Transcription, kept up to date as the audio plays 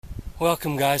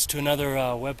Welcome, guys, to another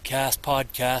webcast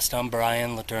podcast. I'm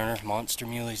Brian Laturner,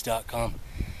 monstermuleys.com.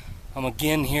 I'm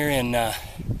again here in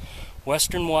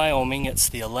western Wyoming. It's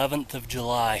the 11th of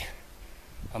July.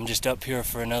 I'm just up here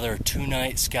for another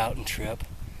 2-night scouting trip.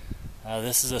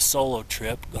 This is a solo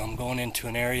trip. I'm going into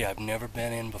an area I've never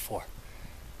been in before.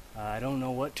 I don't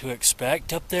know what to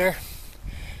expect up there.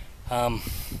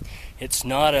 It's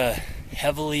not a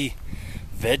heavily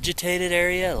vegetated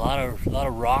area, a lot of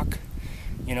rock.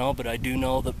 But I do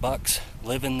know that bucks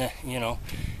live in the,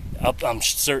 I'm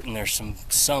certain there's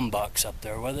some bucks up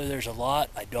there. Whether there's a lot,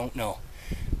 I don't know.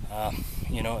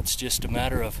 It's just a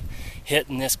matter of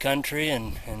hitting this country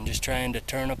and just trying to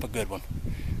turn up a good one.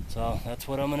 So that's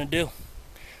what I'm going to do.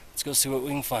 Let's go see what we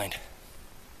can find.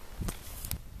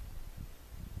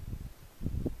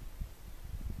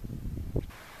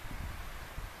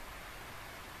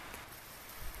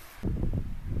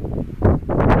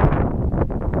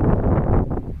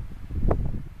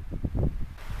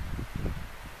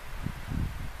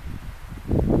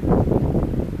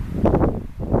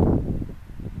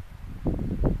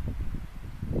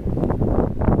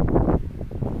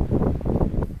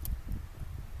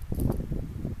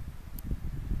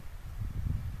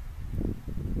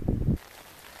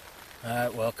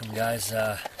 Alright, welcome, guys.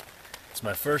 It's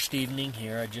my first evening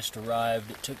here. I just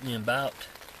arrived. It took me about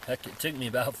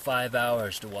 5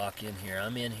 hours to walk in here.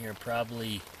 I'm in here it's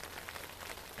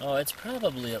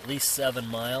probably at least 7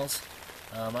 miles.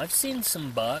 I've seen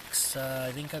some bucks.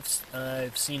 I think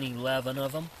I've seen 11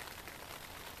 of them.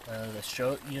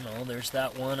 There's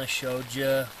that one I showed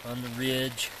you on the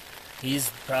ridge.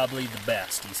 He's probably the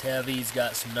best. He's heavy. He's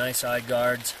got some nice eye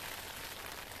guards.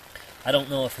 I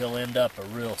don't know if he'll end up a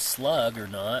real slug or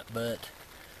not, but,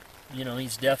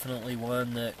 he's definitely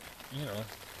one that, I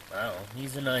don't know,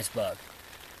 he's a nice buck.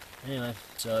 Anyway,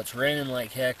 so it's raining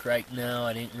like heck right now.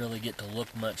 I didn't really get to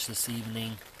look much this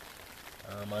evening.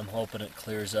 I'm hoping it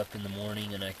clears up in the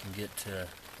morning and I can get to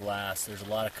glass. There's a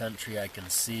lot of country I can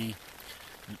see.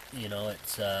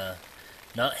 It's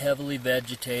not heavily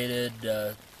vegetated,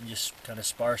 just kind of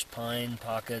sparse pine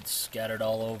pockets scattered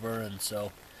all over, and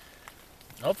so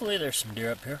hopefully there's some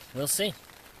deer up here. We'll see.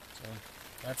 So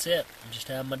that's it. I'm just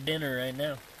having my dinner right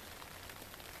now.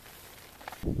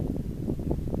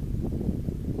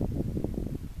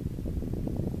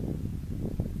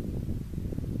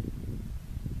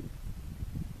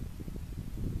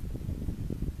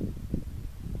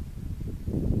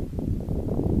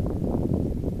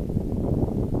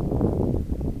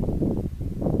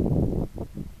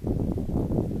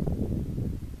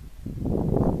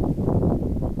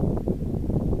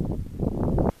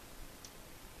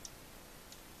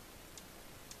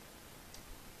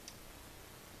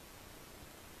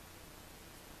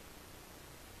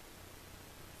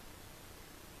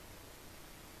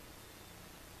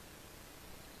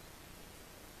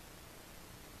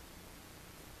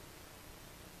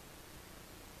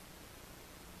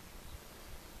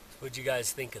 What'd you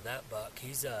guys think of that buck?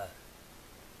 He's a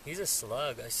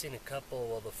slug. I seen a couple.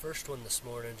 Well, the first one this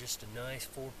morning, just a nice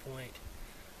 4-point.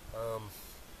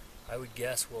 I would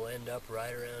guess we'll end up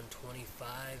right around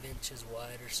 25 inches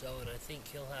wide or so, and I think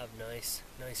he'll have nice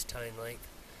tine length.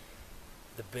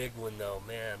 The big one, though,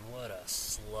 man, what a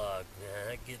slug, man!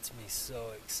 That gets me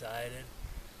so excited.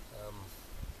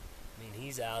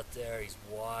 He's out there. He's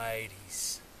wide.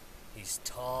 He's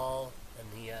tall, and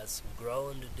he has some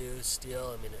growing to do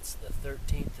still. It's the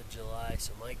 13th of July,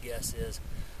 so my guess is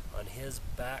on his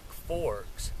back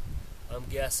forks, I'm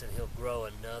guessing he'll grow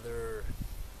another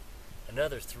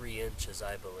 3 inches,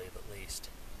 I believe, at least.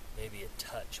 Maybe a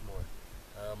touch more.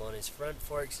 On his front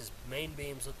forks, his main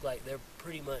beams look like they're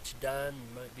pretty much done.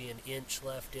 Might be an inch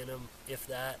left in them, if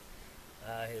that.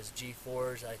 His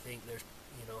G4s, I think he'll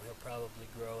probably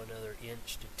grow another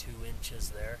inch to 2 inches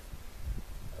there.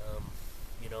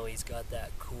 He's got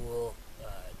that cool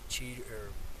cheat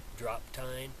or drop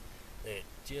tine that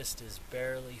just is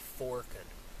barely forking.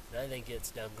 And I think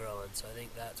it's done growing, so I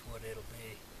think that's what it'll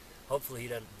be. Hopefully he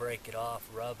doesn't break it off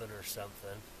rubbing or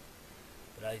something.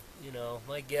 But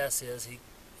my guess is he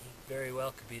very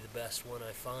well could be the best one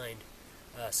I find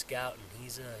scouting.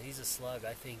 He's a slug.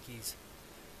 I think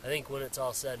when it's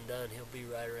all said and done, he'll be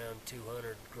right around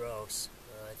 200 gross.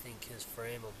 I think his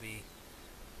frame will be,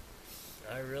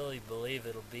 I really believe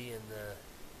it'll be in the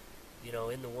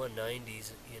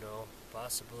 190s,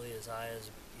 possibly as high as,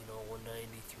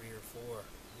 193 or 4.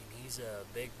 He's a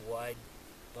big, wide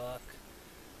buck.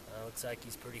 Looks like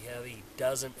he's pretty heavy. He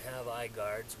doesn't have eye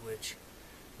guards, which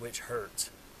hurts.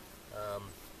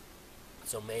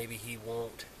 So maybe he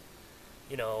won't,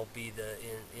 be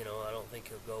I don't think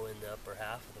he'll go in the upper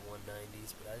half of the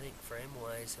 190s, but I think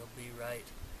frame-wise he'll be right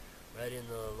right in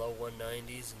the low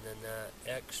 190s, and then that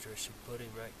extra should put him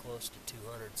right close to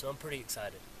 200. So I'm pretty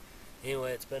excited.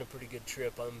 Anyway, it's been a pretty good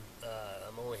trip. I'm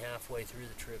only halfway through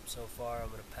the trip so far. I'm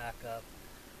going to pack up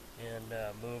and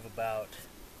move about,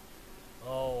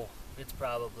 it's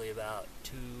probably about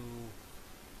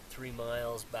 2-3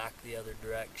 miles back the other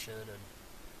direction and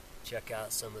check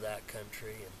out some of that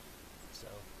country. And so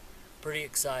pretty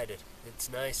excited. It's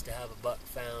nice to have a buck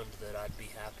found that I'd be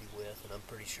happy with, and I'm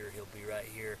pretty sure he'll be right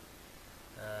here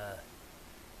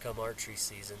come archery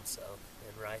season, so,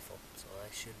 and rifle. So I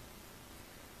should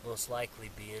most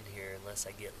likely be in here unless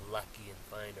I get lucky and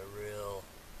find a really,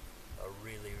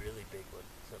 really big one.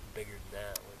 Something bigger than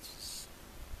that, which is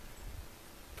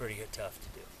pretty tough to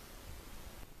do.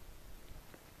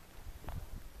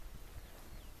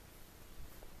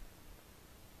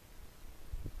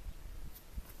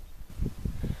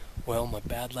 Well, my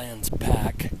Badlands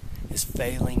pack is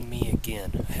failing me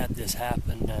again. I had this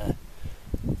happen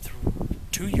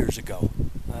 2 years ago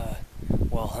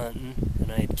while hunting,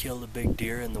 and I had killed a big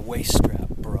deer and the waist strap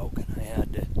broke, and I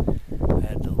had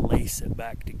to lace it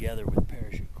back together with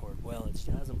parachute cord. Well, it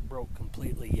hasn't broke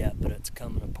completely yet, but it's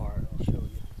coming apart. I'll show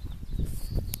you.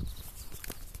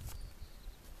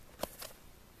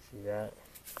 See that?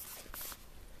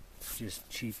 It's just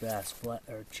cheap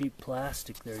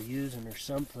plastic they're using or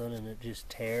something, and it just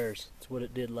tears. It's what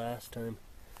it did last time.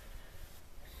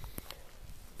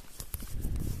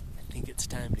 I think it's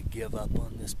time to give up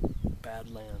on this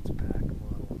Badlands pack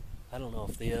model. I don't know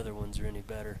if the other ones are any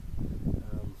better,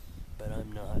 but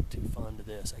I'm not too fond of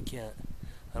this. I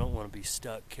don't want to be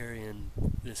stuck carrying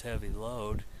this heavy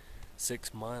load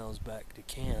 6 miles back to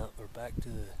camp or back to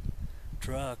the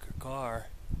truck or car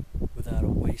without a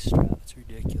waist strap. It's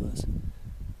ridiculous.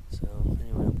 So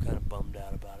anyway, I'm kind of bummed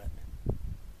out about it.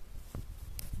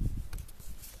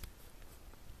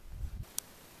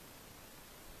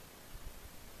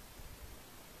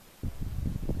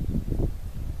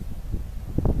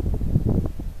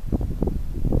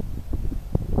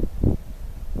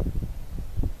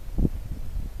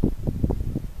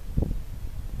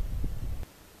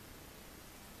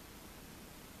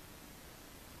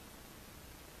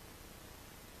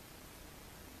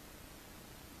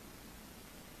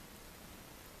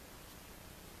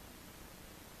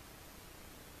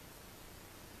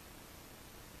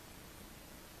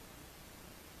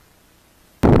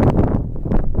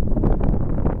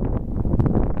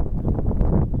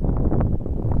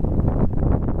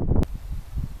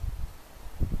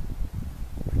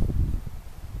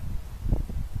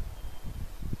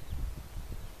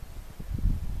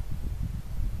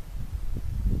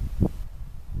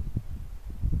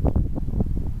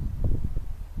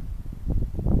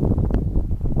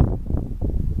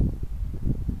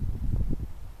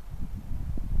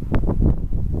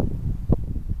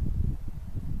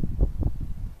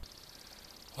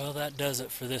 Well, that does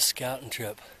it for this scouting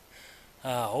trip.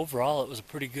 Overall, it was a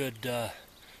pretty good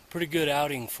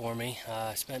outing for me.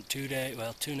 I spent 2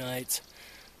 nights,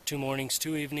 2 mornings,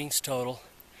 2 evenings total.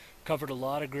 Covered a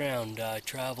lot of ground. I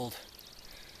traveled,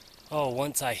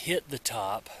 once I hit the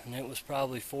top, and it was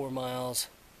probably 4 miles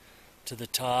to the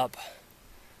top.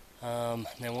 And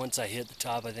then once I hit the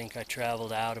top, I think I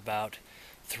traveled out about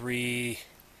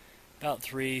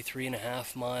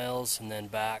 3.5 miles, and then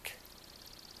back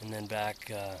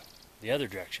the other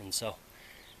direction. So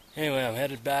anyway, I'm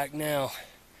headed back now.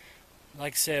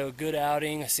 Like I say, a good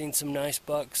outing. I seen some nice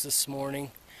bucks this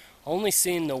morning. Only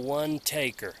seen the one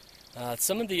taker.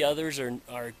 Some of the others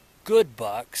are good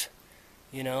bucks,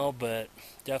 but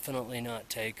definitely not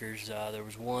takers. There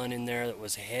was one in there that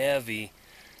was heavy.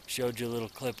 Showed you a little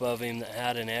clip of him that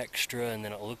had an extra, and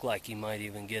then it looked like he might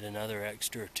even get another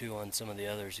extra or two on some of the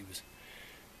others. He was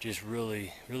just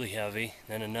really, really heavy.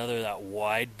 Then another, that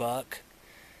wide buck,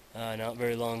 not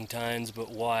very long tines, but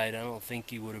wide. I don't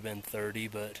think he would have been 30,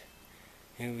 but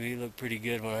he looked pretty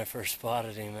good when I first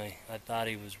spotted him. I thought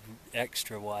he was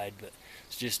extra wide, but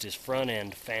it's just his front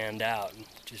end fanned out and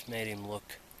just made him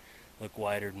look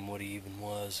wider than what he even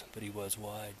was, but he was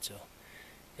wide. So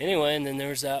anyway, and then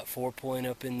there's that 4-point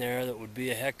up in there that would be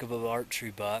a heck of an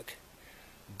archery buck,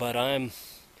 but I'm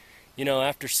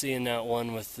after seeing that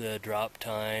one with the drop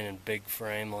tine and big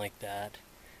frame like that,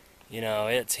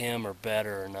 it's him or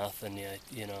better or nothing yet.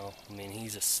 I mean,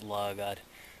 he's a slug. I'd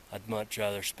much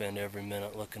rather spend every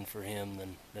minute looking for him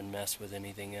than mess with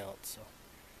anything else. So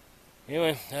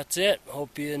anyway, that's it.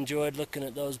 Hope you enjoyed looking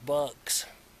at those bucks.